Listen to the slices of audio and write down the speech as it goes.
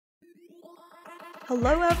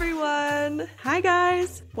Hello, everyone. Hi,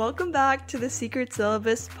 guys. Welcome back to the Secret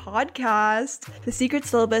Syllabus podcast. The Secret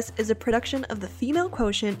Syllabus is a production of the Female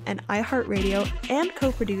Quotient and iHeartRadio and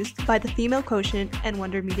co-produced by the Female Quotient and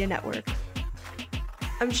Wonder Media Network.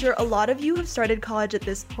 I'm sure a lot of you have started college at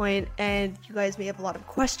this point, and you guys may have a lot of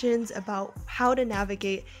questions about how to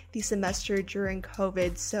navigate the semester during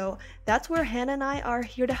COVID. So that's where Hannah and I are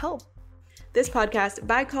here to help. This podcast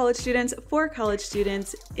by college students for college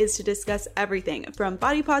students is to discuss everything from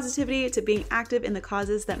body positivity to being active in the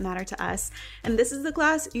causes that matter to us. And this is the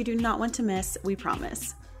class you do not want to miss, we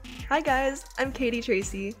promise. Hi guys, I'm Katie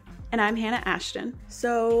Tracy. And I'm Hannah Ashton.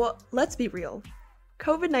 So let's be real.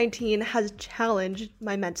 COVID-19 has challenged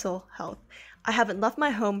my mental health. I haven't left my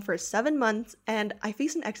home for 7 months and I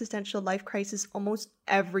face an existential life crisis almost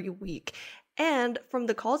every week. And from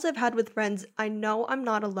the calls I've had with friends, I know I'm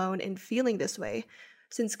not alone in feeling this way.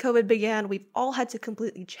 Since COVID began, we've all had to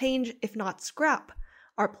completely change, if not scrap,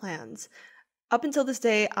 our plans. Up until this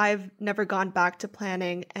day, I've never gone back to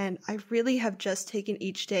planning, and I really have just taken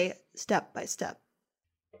each day step by step.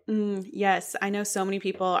 Yes, I know so many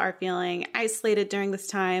people are feeling isolated during this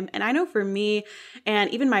time. And I know for me and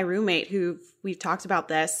even my roommate who we've talked about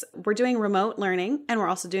this, we're doing remote learning and we're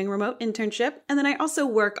also doing remote internship. And then I also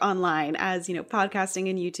work online as, podcasting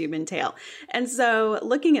and YouTube entail. And so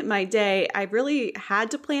looking at my day, I really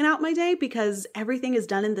had to plan out my day because everything is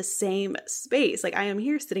done in the same space. Like I am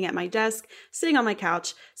here sitting at my desk, sitting on my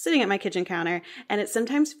couch, sitting at my kitchen counter. And it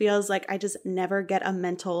sometimes feels like I just never get a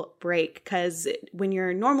mental break because when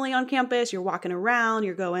you're normally on campus, you're walking around,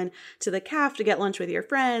 you're going to the caf to get lunch with your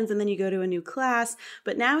friends, and then you go to a new class.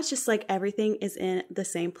 But now it's just like everything is in the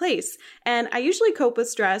same place. And I usually cope with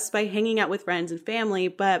stress by hanging out with friends and family,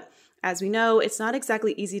 but as we know, it's not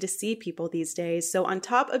exactly easy to see people these days. So on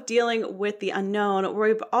top of dealing with the unknown,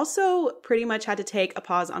 we've also pretty much had to take a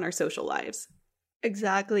pause on our social lives.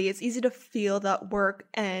 Exactly. It's easy to feel that work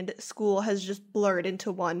and school has just blurred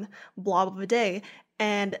into one blob of a day.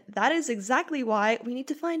 And that is exactly why we need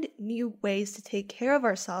to find new ways to take care of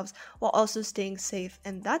ourselves while also staying safe.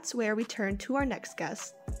 And that's where we turn to our next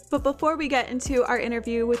guest. But before we get into our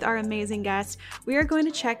interview with our amazing guest, we are going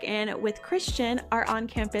to check in with Christian, our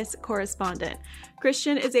on-campus correspondent.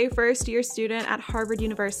 Christian is a first-year student at Harvard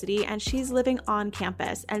University, and she's living on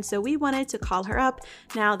campus. And so we wanted to call her up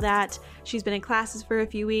now that she's been in classes for a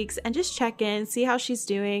few weeks and just check in, see how she's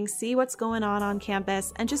doing, see what's going on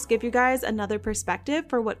campus, and just give you guys another perspective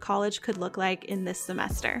for what college could look like in this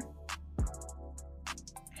semester.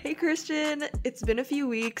 Hey Christian, it's been a few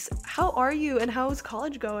weeks. How are you and how is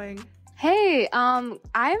college going? Hey, I'm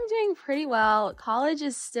doing pretty well. College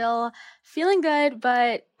is still feeling good,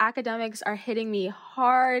 but academics are hitting me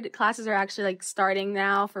hard. Classes are actually starting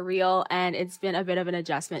now for real, and it's been a bit of an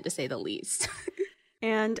adjustment to say the least.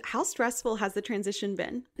 And how stressful has the transition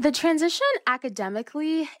been? The transition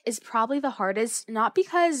academically is probably the hardest, not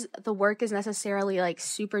because the work is necessarily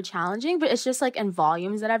super challenging, but it's just in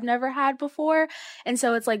volumes that I've never had before. And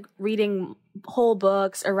so it's reading whole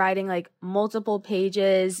books or writing multiple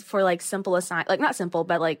pages for simple not simple,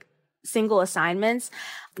 but single assignments.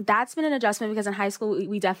 That's been an adjustment because in high school,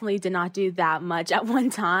 we definitely did not do that much at one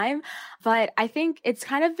time. But I think it's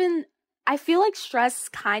kind of been, I feel like stress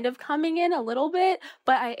kind of coming in a little bit,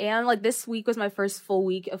 but I am this week was my first full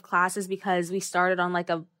week of classes because we started on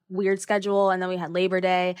a weird schedule and then we had Labor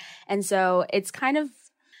Day. And so it's kind of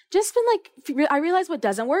just been I realized what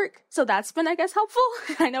doesn't work. So that's been, I guess, helpful.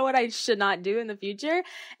 I know what I should not do in the future.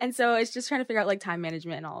 And so it's just trying to figure out time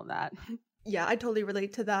management and all of that. Yeah, I totally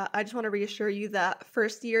relate to that. I just want to reassure you that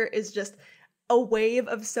first year is just a wave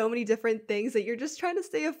of so many different things that you're just trying to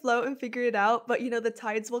stay afloat and figure it out. But the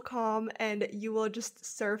tides will calm and you will just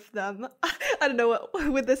surf them. I don't know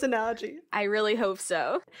what with this analogy. I really hope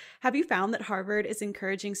so. Have you found that Harvard is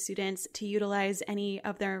encouraging students to utilize any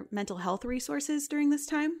of their mental health resources during this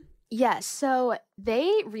time? Yes. So they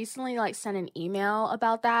recently sent an email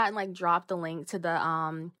about that and dropped the link to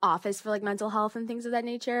the office for mental health and things of that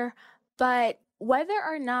nature. But whether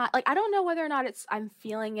or not, I don't know whether or not I'm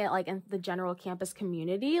feeling it, in the general campus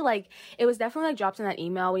community. It was definitely, dropped in that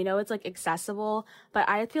email. We know it's, accessible, but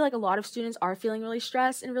I feel a lot of students are feeling really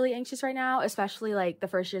stressed and really anxious right now, especially, the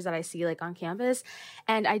first years that I see, on campus.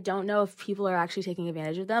 And I don't know if people are actually taking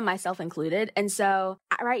advantage of them, myself included. And so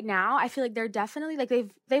right now, I feel they're definitely,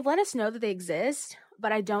 they've let us know that they exist,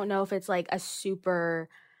 but I don't know if it's, a super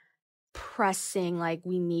pressing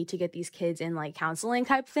we need to get these kids in counseling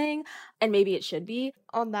type thing, and maybe it should be.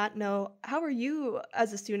 On that note, how are you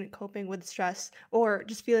as a student coping with stress or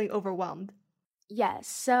just feeling overwhelmed? Yes,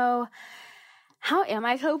 so how am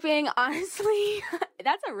I coping? Honestly,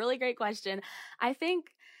 that's a really great question. I think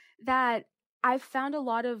that I've found a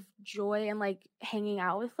lot of joy in like hanging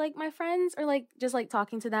out with like my friends, or like just like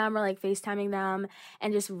talking to them, or like FaceTiming them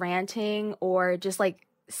and just ranting, or just like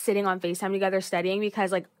sitting on FaceTime together studying,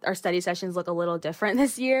 because like our study sessions look a little different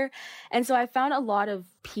this year. And so I found a lot of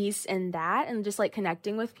peace in that and just like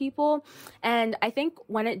connecting with people. And I think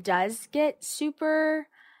when it does get super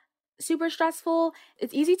stressful,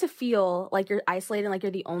 it's easy to feel like you're isolated and like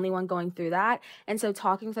you're the only one going through that. And so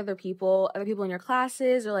talking with other people in your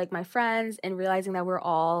classes, or like my friends, and realizing that we're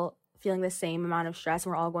all feeling the same amount of stress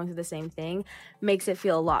and we're all going through the same thing makes it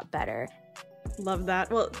feel a lot better. Love that.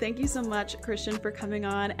 Well, thank you so much, Christian, for coming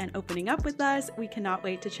on and opening up with us. We cannot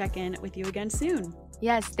wait to check in with you again soon.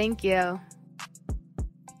 Yes, thank you.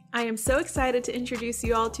 I am so excited to introduce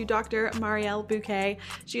you all to Dr. Mariel Buque.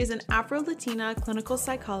 She is an Afro-Latina clinical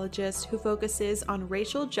psychologist who focuses on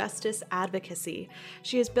racial justice advocacy.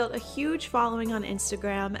 She has built a huge following on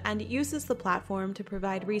Instagram and uses the platform to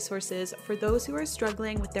provide resources for those who are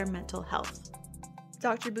struggling with their mental health.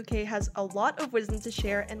 Dr. Buque has a lot of wisdom to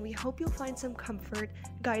share, and we hope you'll find some comfort,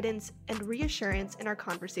 guidance, and reassurance in our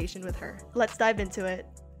conversation with her. Let's dive into it.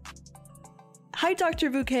 Hi, Dr.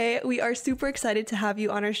 Buque. We are super excited to have you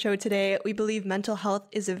on our show today. We believe mental health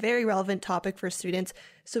is a very relevant topic for students,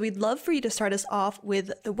 so we'd love for you to start us off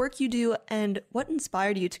with the work you do and what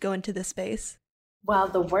inspired you to go into this space. Well,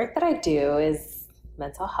 the work that I do is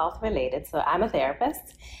mental health related. So I'm a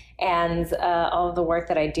therapist, and all of the work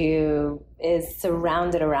that I do is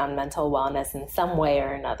surrounded around mental wellness in some way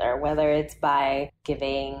or another, whether it's by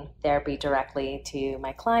giving therapy directly to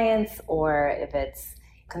my clients, or if it's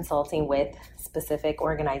consulting with specific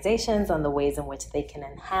organizations on the ways in which they can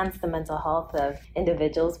enhance the mental health of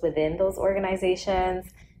individuals within those organizations.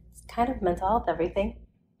 It's kind of mental health everything.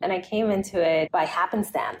 And I came into it by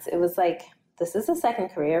happenstance. It was like, this is a second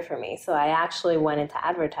career for me. So I actually went into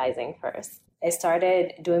advertising first. I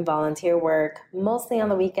started doing volunteer work mostly on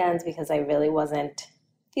the weekends because I really wasn't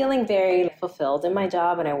feeling very fulfilled in my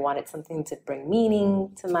job, and I wanted something to bring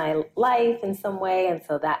meaning to my life in some way. And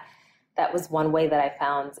so that was one way that I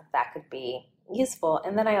found that could be useful.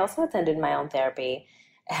 And then I also attended my own therapy.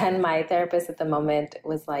 And my therapist at the moment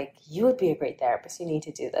was like, you would be a great therapist. You need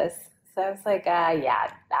to do this. So I was like,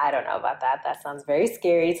 yeah, I don't know about that. That sounds very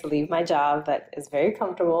scary to leave my job that is very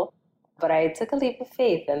comfortable. But I took a leap of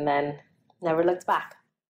faith and then never looked back.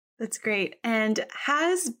 That's great. And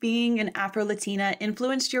has being an Afro-Latina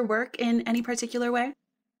influenced your work in any particular way?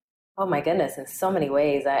 Oh my goodness, in so many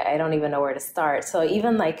ways. I don't even know where to start. So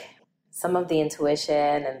even like some of the intuition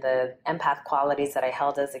and the empath qualities that I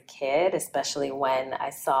held as a kid, especially when I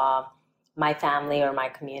saw my family or my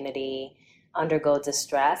community undergo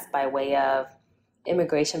distress by way of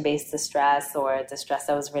immigration-based distress, or distress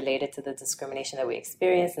that was related to the discrimination that we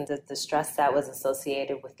experienced, and the distress that was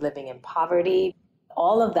associated with living in poverty.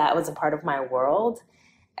 All of that was a part of my world.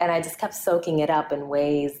 And I just kept soaking it up in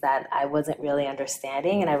ways that I wasn't really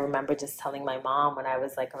understanding. And I remember just telling my mom when I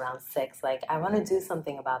was like around 6, like, I want to do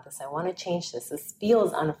something about this. I want to change this. This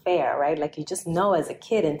feels unfair, right? Like you just know as a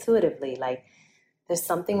kid intuitively, like there's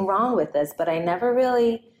something wrong with this. But I never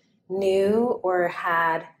really knew or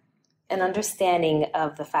had an understanding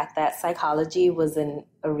of the fact that psychology was an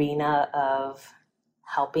arena of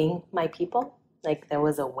helping my people. Like there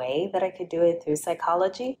was a way that I could do it through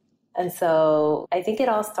psychology. And so I think it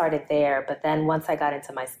all started there. But then once I got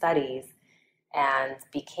into my studies and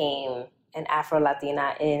became an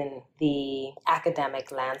Afro-Latina in the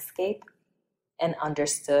academic landscape and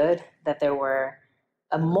understood that there were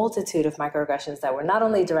a multitude of microaggressions that were not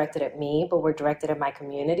only directed at me, but were directed at my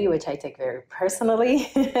community, which I take very personally.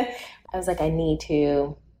 I was like, I need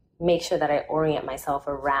to make sure that I orient myself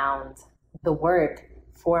around the work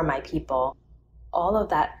for my people. All of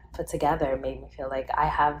that put together made me feel like I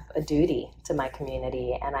have a duty to my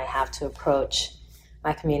community, and I have to approach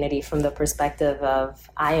my community from the perspective of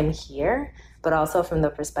I am here, but also from the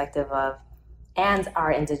perspective of, and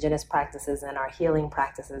our indigenous practices and our healing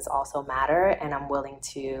practices also matter, and I'm willing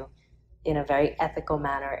to, in a very ethical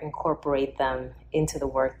manner, incorporate them into the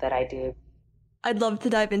work that I do. I'd love to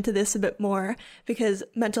dive into this a bit more because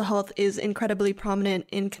mental health is incredibly prominent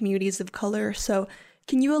in communities of color. So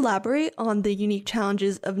can you elaborate on the unique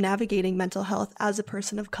challenges of navigating mental health as a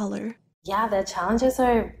person of color? Yeah, the challenges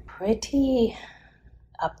are pretty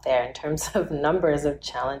up there in terms of numbers of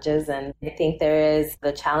challenges. And I think there is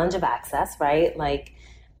the challenge of access, right? Like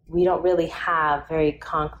we don't really have very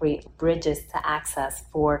concrete bridges to access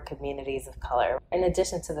for communities of color. In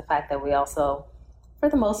addition to the fact that we also, for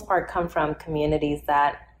the most part, come from communities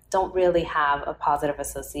that don't really have a positive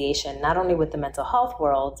association, not only with the mental health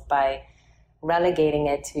world by relegating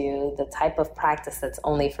it to the type of practice that's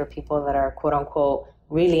only for people that are quote unquote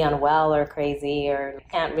really unwell or crazy or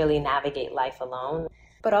can't really navigate life alone.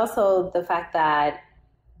 But also the fact that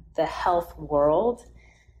the health world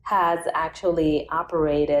has actually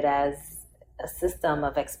operated as a system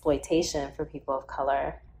of exploitation for people of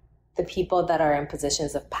color. The people that are in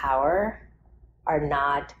positions of power are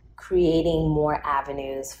not creating more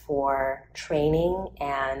avenues for training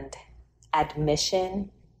and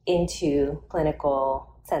admission into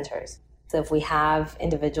clinical centers. So if we have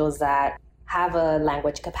individuals that have a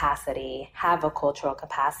language capacity, have a cultural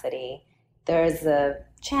capacity, there's a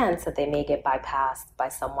chance that they may get bypassed by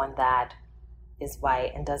someone that is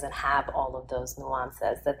white and doesn't have all of those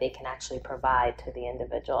nuances that they can actually provide to the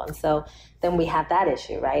individual. And so then we have that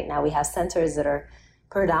issue, right? Now we have centers that are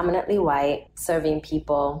predominantly white serving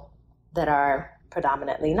people that are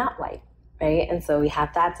predominantly not white, right? And so we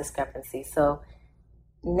have that discrepancy. So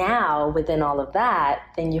now within all of that,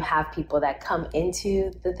 then you have people that come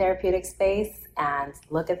into the therapeutic space and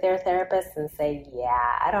look at their therapist and say,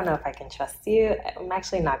 yeah, I don't know if I can trust you. I'm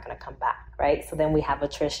actually not going to come back, right? So then we have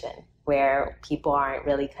attrition where people aren't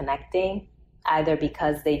really connecting, either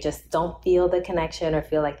because they just don't feel the connection or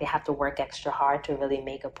feel like they have to work extra hard to really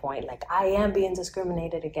make a point, like, I am being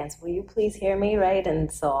discriminated against. Will you please hear me, right?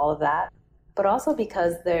 And so all of that. But also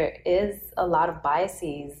because there is a lot of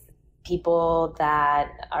biases, people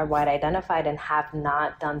that are white identified and have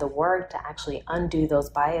not done the work to actually undo those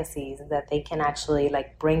biases, that they can actually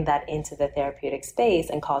like bring that into the therapeutic space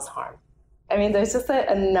and cause harm. I mean, there's just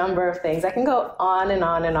a number of things. I can go on and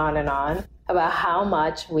on and on and on about how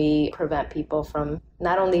much we prevent people from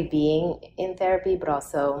not only being in therapy, but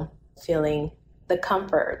also feeling the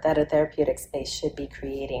comfort that a therapeutic space should be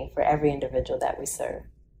creating for every individual that we serve.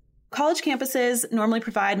 College campuses normally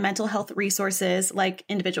provide mental health resources like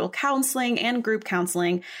individual counseling and group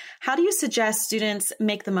counseling. How do you suggest students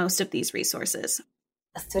make the most of these resources?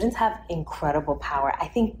 Students have incredible power. I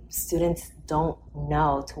think students don't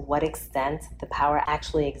know to what extent the power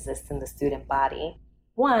actually exists in the student body.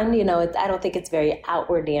 One, I don't think it's very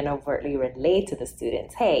outwardly and overtly relayed to the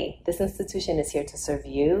students. Hey, this institution is here to serve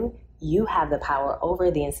you. You have the power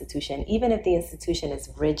over the institution, even if the institution is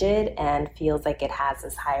rigid and feels like it has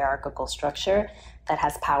this hierarchical structure that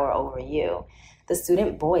has power over you. The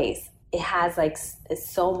student voice, it has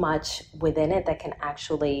so much within it that can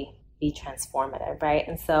actually be transformative, right?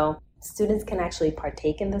 And so students can actually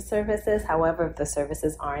partake in the services. However, if the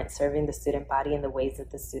services aren't serving the student body in the ways that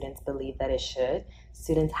the students believe that it should,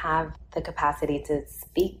 students have the capacity to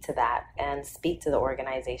speak to that and speak to the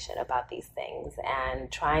organization about these things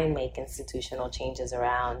and try and make institutional changes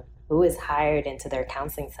around who is hired into their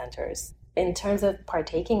counseling centers. In terms of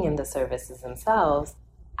partaking in the services themselves,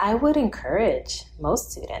 I would encourage most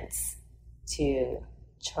students to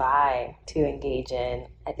try to engage in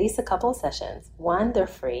at least a couple of sessions. One, they're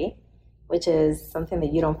free, which is something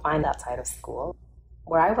that you don't find outside of school.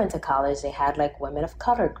 Where I went to college, they had women of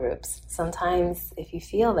color groups. Sometimes if you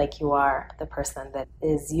feel like you are the person that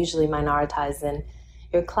is usually minoritized in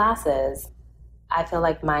your classes, I feel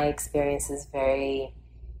like my experience is very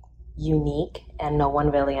unique and no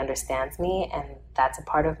one really understands me. And that's a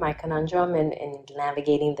part of my conundrum in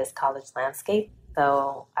navigating this college landscape.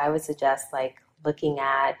 So I would suggest looking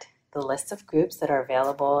at the list of groups that are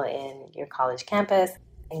available in your college campus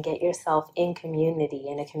and get yourself in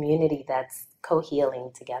a community that's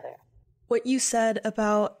co-healing together. What you said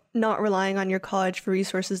about not relying on your college for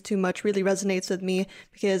resources too much really resonates with me,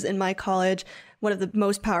 because in my college, one of the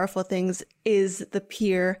most powerful things is the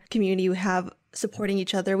peer community we have supporting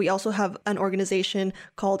each other. We also have an organization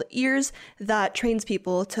called EARS that trains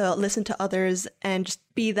people to listen to others and just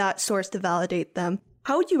be that source to validate them.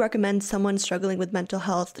 How would you recommend someone struggling with mental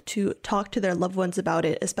health to talk to their loved ones about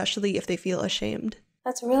it, especially if they feel ashamed?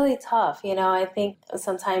 That's really tough. I think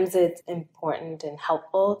sometimes it's important and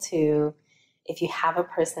helpful to, if you have a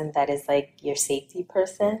person that is your safety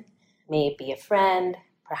person, may it be a friend,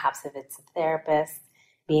 perhaps if it's a therapist,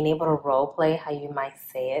 being able to role play how you might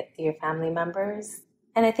say it to your family members.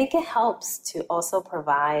 And I think it helps to also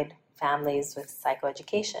provide families with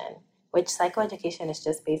psychoeducation, which psychoeducation is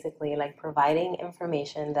just basically providing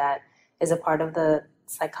information that is a part of the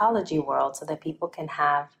psychology world so that people can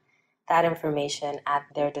have that information at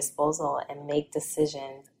their disposal and make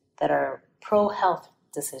decisions that are pro-health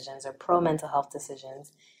decisions or pro-mental health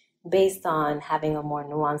decisions based on having a more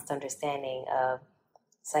nuanced understanding of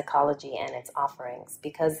psychology and its offerings.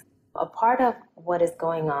 Because a part of what is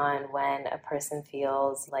going on when a person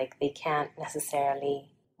feels like they can't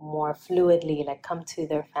necessarily more fluidly come to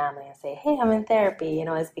their family and say, hey, I'm in therapy,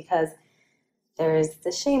 is because there's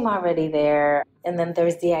the shame already there. And then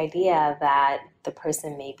there's the idea that the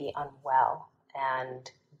person may be unwell and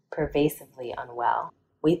pervasively unwell.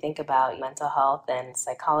 we think about mental health and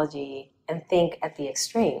psychology and think at the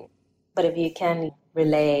extreme. But if you can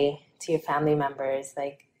relay to your family members,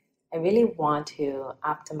 like, I really want to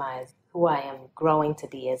optimize who I am growing to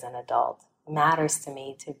be as an adult. It matters to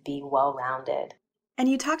me to be well-rounded. And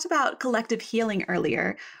you talked about collective healing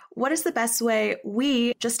earlier. What is the best way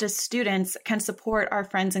we, just as students, can support our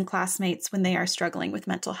friends and classmates when they are struggling with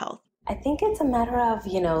mental health? I think it's a matter of,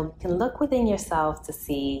 you can look within yourself to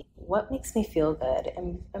see what makes me feel good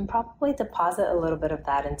and probably deposit a little bit of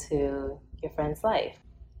that into your friend's life.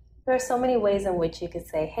 There are so many ways in which you could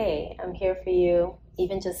say, hey, I'm here for you.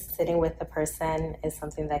 Even just sitting with the person is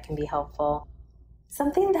something that can be helpful.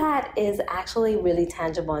 Something that is actually really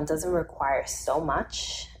tangible and doesn't require so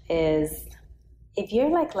much is if you're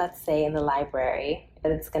like, let's say in the library,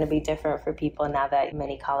 it's going to be different for people now that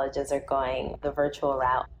many colleges are going the virtual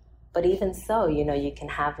route. But even so, you can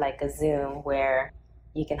have like a Zoom where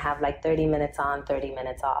you can have like 30 minutes on, 30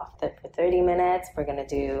 minutes off. That for 30 minutes, we're going to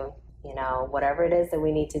do, whatever it is that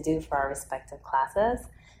we need to do for our respective classes.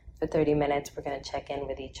 For 30 minutes, we're going to check in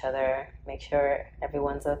with each other, make sure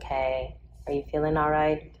everyone's okay. Are you feeling all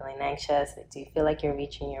right? Feeling anxious? Do you feel like you're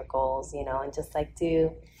reaching your goals? And just like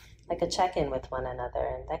do like a check-in with one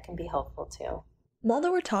another, and that can be helpful too. Now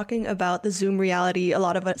that we're talking about the Zoom reality a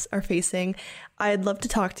lot of us are facing, I'd love to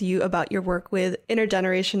talk to you about your work with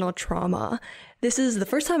intergenerational trauma. This is the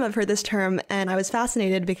first time I've heard this term, and I was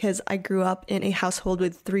fascinated because I grew up in a household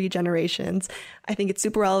with 3 generations. I think it's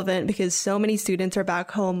super relevant because so many students are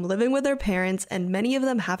back home living with their parents, and many of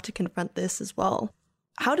them have to confront this as well.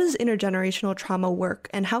 How does intergenerational trauma work,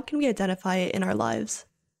 and how can we identify it in our lives?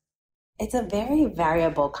 It's a very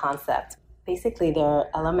variable concept. Basically, there are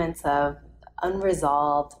elements of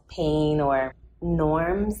unresolved pain or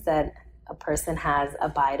norms that a person has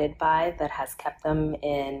abided by that has kept them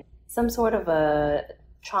in some sort of a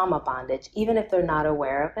trauma bondage, even if they're not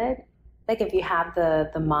aware of it. Like if you have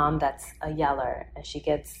the mom that's a yeller and she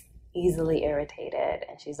gets easily irritated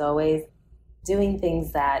and she's always doing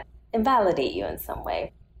things that invalidate you in some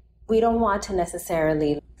way. We don't want to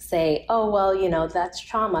necessarily say, oh, well, that's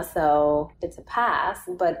trauma, so it's a pass.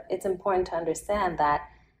 But it's important to understand that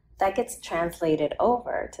that gets translated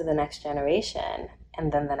over to the next generation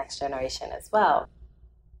and then the next generation as well.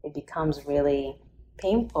 It becomes really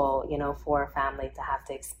painful, for a family to have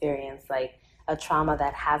to experience like a trauma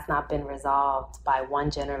that has not been resolved by one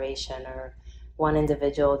generation or one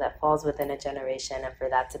individual that falls within a generation, and for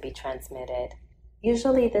that to be transmitted.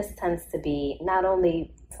 Usually this tends to be not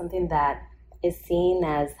only something that is seen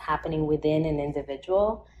as happening within an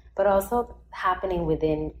individual, but also happening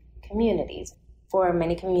within communities. For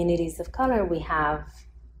many communities of color, we have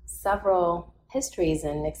several histories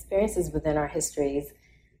and experiences within our histories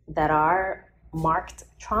that are marked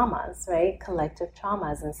traumas, right? Collective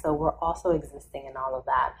traumas. And so we're also existing in all of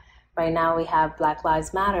that. Right now we have Black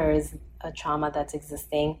Lives Matter is a trauma that's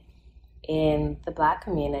existing in the Black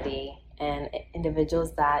community, and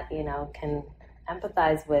individuals that, can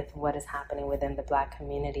empathize with what is happening within the Black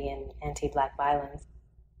community and anti-Black violence.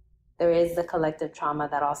 There is the collective trauma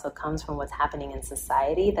that also comes from what's happening in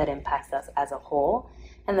society that impacts us as a whole.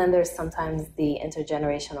 And then there's sometimes the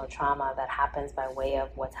intergenerational trauma that happens by way of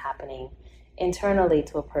what's happening internally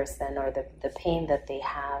to a person, or the pain that they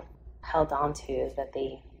have held onto that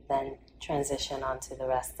they then transition onto the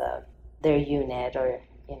rest of their unit, or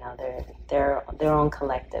their own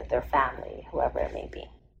collective, their family, whoever it may be.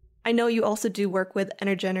 I know you also do work with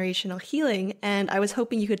intergenerational healing, and I was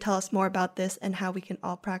hoping you could tell us more about this and how we can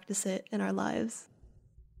all practice it in our lives.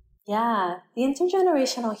 Yeah, the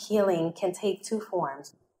intergenerational healing can take 2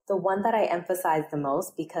 forms. The one that I emphasize the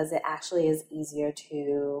most because it actually is easier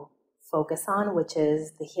to focus on, which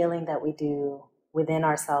is the healing that we do within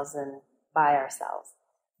ourselves and by ourselves.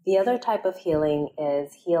 The other type of healing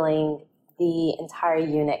is healing the entire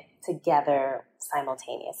unit together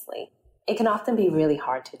simultaneously. It can often be really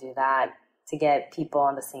hard to do that, to get people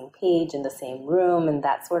on the same page, in the same room, and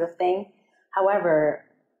that sort of thing. However,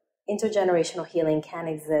 intergenerational healing can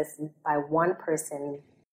exist by one person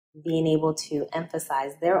being able to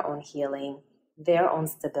emphasize their own healing, their own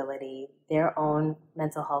stability, their own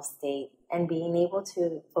mental health state, and being able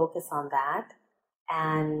to focus on that.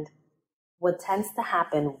 And what tends to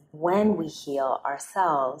happen when we heal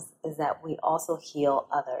ourselves is that we also heal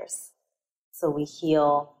others. So we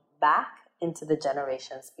heal back into the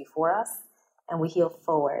generations before us, and we heal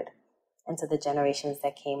forward into the generations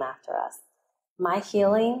that came after us. My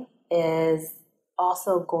healing is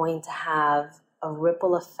also going to have a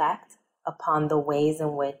ripple effect upon the ways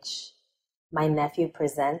in which my nephew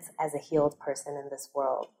presents as a healed person in this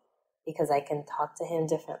world, because I can talk to him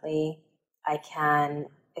differently. I can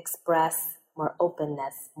express more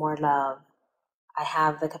openness, more love. I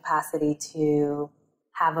have the capacity to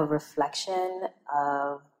have a reflection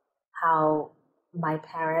of how my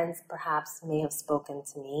parents perhaps may have spoken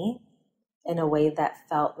to me in a way that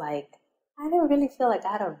felt like I didn't really feel like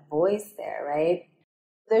I had a voice there, right?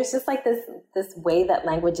 There's just like this way that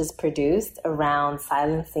language is produced around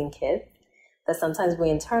silencing kids that sometimes we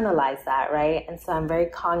internalize that, right? And so I'm very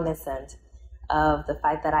cognizant of the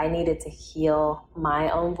fact that I needed to heal my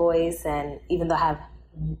own voice. And even though I have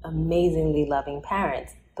amazingly loving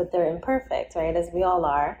parents, but they're imperfect, right? As we all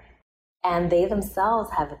are. And they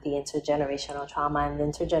themselves have the intergenerational trauma and the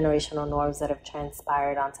intergenerational norms that have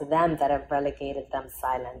transpired onto them that have relegated them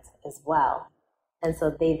silent as well. And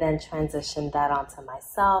so they then transitioned that onto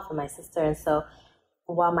myself and my sister. And so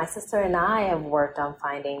while my sister and I have worked on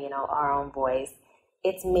finding, our own voice,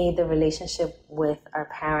 it's made the relationship with our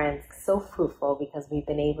parents so fruitful because we've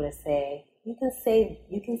been able to say, you can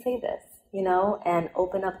say this, and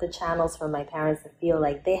open up the channels for my parents to feel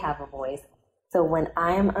like they have a voice. So when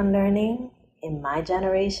I'm unlearning in my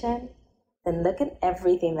generation, then look at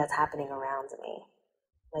everything that's happening around me.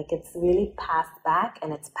 Like it's really passed back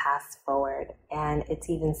and it's passed forward and it's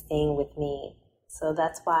even staying with me. So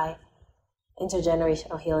that's why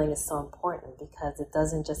intergenerational healing is so important because it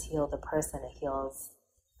doesn't just heal the person, it heals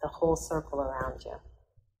the whole circle around you.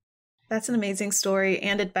 That's an amazing story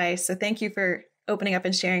and advice. So thank you for opening up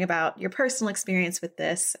and sharing about your personal experience with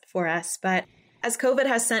this for us. But as COVID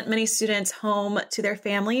has sent many students home to their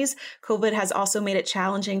families, COVID has also made it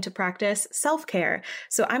challenging to practice self-care.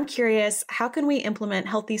 So I'm curious, how can we implement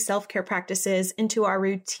healthy self-care practices into our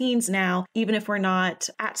routines now, even if we're not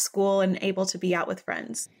at school and able to be out with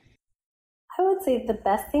friends? I would say the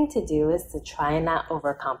best thing to do is to try and not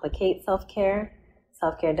overcomplicate self-care.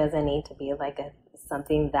 Self-care doesn't need to be like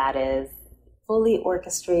something that is fully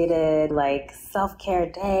orchestrated, like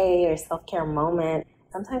self-care day or self-care moment.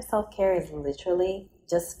 Sometimes self-care is literally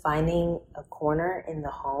just finding a corner in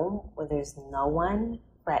the home where there's no one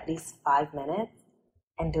for at least 5 minutes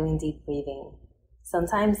and doing deep breathing.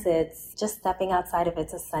 Sometimes it's just stepping outside if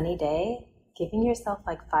it's a sunny day, giving yourself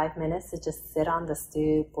like 5 minutes to just sit on the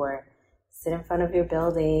stoop or sit in front of your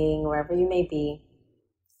building, wherever you may be,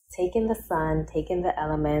 take in the sun, take in the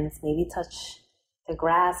elements, maybe touch the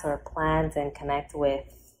grass or plants and connect with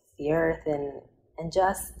the earth and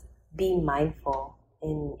just be mindful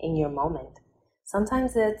in your moment.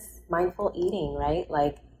 Sometimes it's mindful eating, right?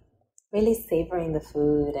 Like really savoring the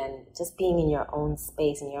food and just being in your own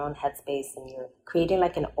space, in your own headspace, and you're creating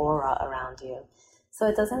like an aura around you. So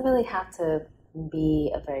it doesn't really have to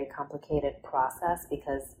be a very complicated process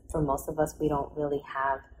because for most of us, we don't really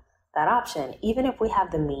have that option. Even if we have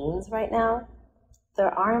the means right now, there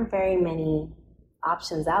aren't very many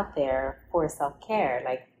options out there for self-care.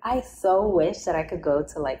 Like I so wish that I could go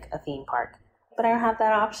to like a theme park, but I don't have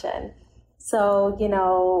that option. So,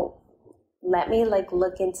 let me like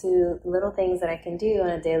look into little things that I can do on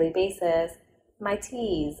a daily basis. My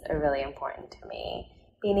teas are really important to me.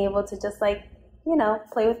 Being able to just like,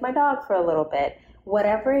 play with my dog for a little bit.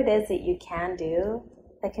 Whatever it is that you can do,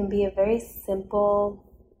 that can be a very simple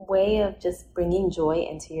way of just bringing joy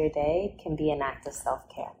into your day can be an act of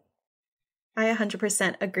self-care. I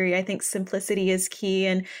 100% agree. I think simplicity is key,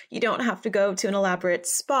 and you don't have to go to an elaborate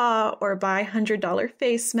spa or buy $100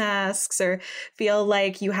 face masks or feel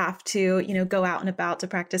like you have to, go out and about to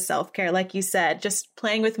practice self-care. Like you said, just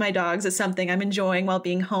playing with my dogs is something I'm enjoying while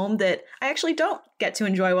being home that I actually don't get to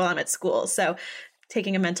enjoy while I'm at school. So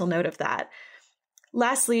taking a mental note of that.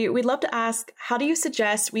 Lastly, we'd love to ask, how do you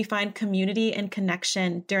suggest we find community and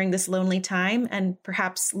connection during this lonely time and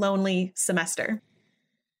perhaps lonely semester?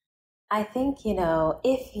 I think,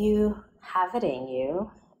 if you have it in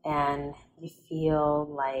you and you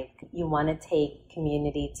feel like you want to take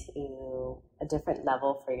community to a different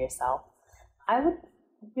level for yourself, I would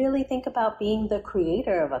really think about being the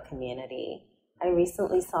creator of a community. I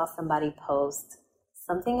recently saw somebody post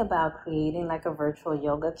something about creating like a virtual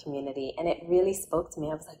yoga community, and it really spoke to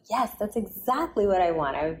me. I was like, yes, that's exactly what I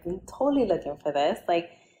want. I've been totally looking for this. Like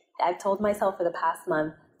I've told myself for the past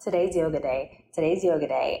month, today's yoga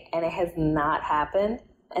day, and it has not happened.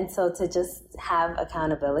 And so to just have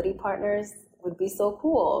accountability partners would be so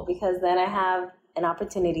cool because then I have an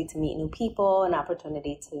opportunity to meet new people, an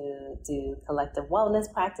opportunity to do collective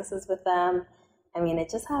wellness practices with them. I mean, it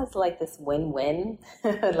just has like this win-win.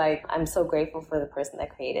 Like I'm so grateful for the person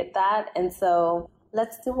that created that. And so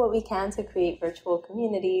let's do what we can to create virtual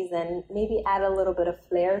communities and maybe add a little bit of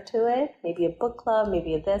flair to it. Maybe a book club,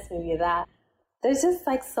 maybe a this, maybe a that. There's just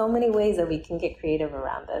like so many ways that we can get creative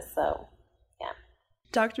around this. So, yeah.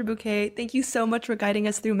 Dr. Buque, thank you so much for guiding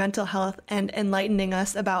us through mental health and enlightening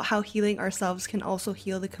us about how healing ourselves can also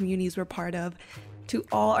heal the communities we're part of. To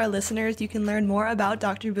all our listeners, you can learn more about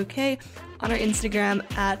Dr. Buque on our Instagram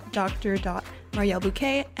at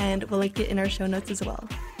dr.marielbuque, and we'll link it in our show notes as well.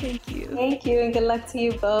 Thank you. Thank you, and good luck to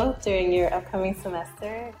you both during your upcoming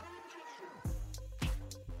semester.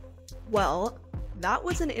 Well, that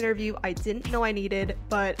was an interview I didn't know I needed,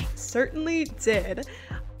 but certainly did.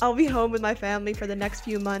 I'll be home with my family for the next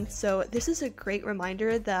few months, so this is a great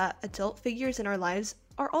reminder that adult figures in our lives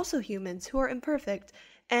are also humans who are imperfect,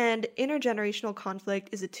 and intergenerational conflict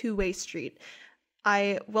is a two-way street.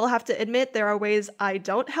 I will have to admit there are ways I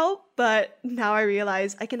don't help, but now I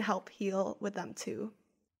realize I can help heal with them too.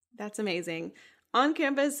 That's amazing. On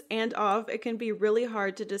campus and off, it can be really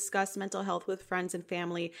hard to discuss mental health with friends and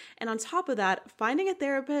family, and on top of that, finding a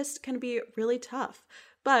therapist can be really tough.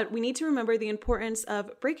 But we need to remember the importance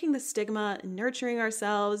of breaking the stigma, nurturing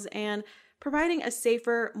ourselves, and providing a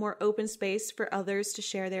safer, more open space for others to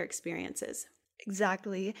share their experiences.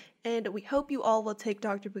 Exactly, and we hope you all will take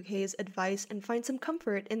Dr. Buque's advice and find some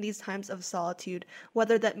comfort in these times of solitude,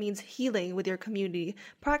 whether that means healing with your community,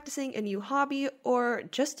 practicing a new hobby, or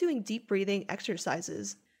just doing deep breathing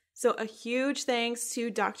exercises. So a huge thanks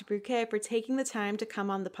to Dr. Buque for taking the time to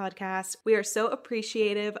come on the podcast. We are so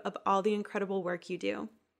appreciative of all the incredible work you do.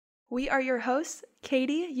 We are your hosts,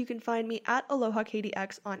 Katie. You can find me at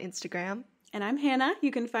AlohaKatieX on Instagram. And I'm Hannah.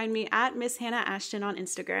 You can find me at Miss Hannah Ashton on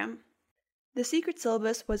Instagram. The Secret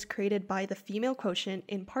Syllabus was created by the Female Quotient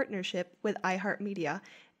in partnership with iHeartMedia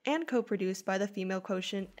and co-produced by the Female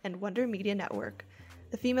Quotient and Wonder Media Network.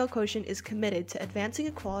 The Female Quotient is committed to advancing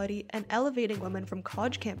equality and elevating women from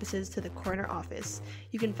college campuses to the corner office.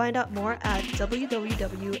 You can find out more at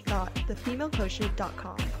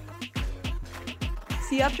www.thefemalequotient.com.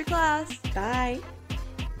 See you after class. Bye.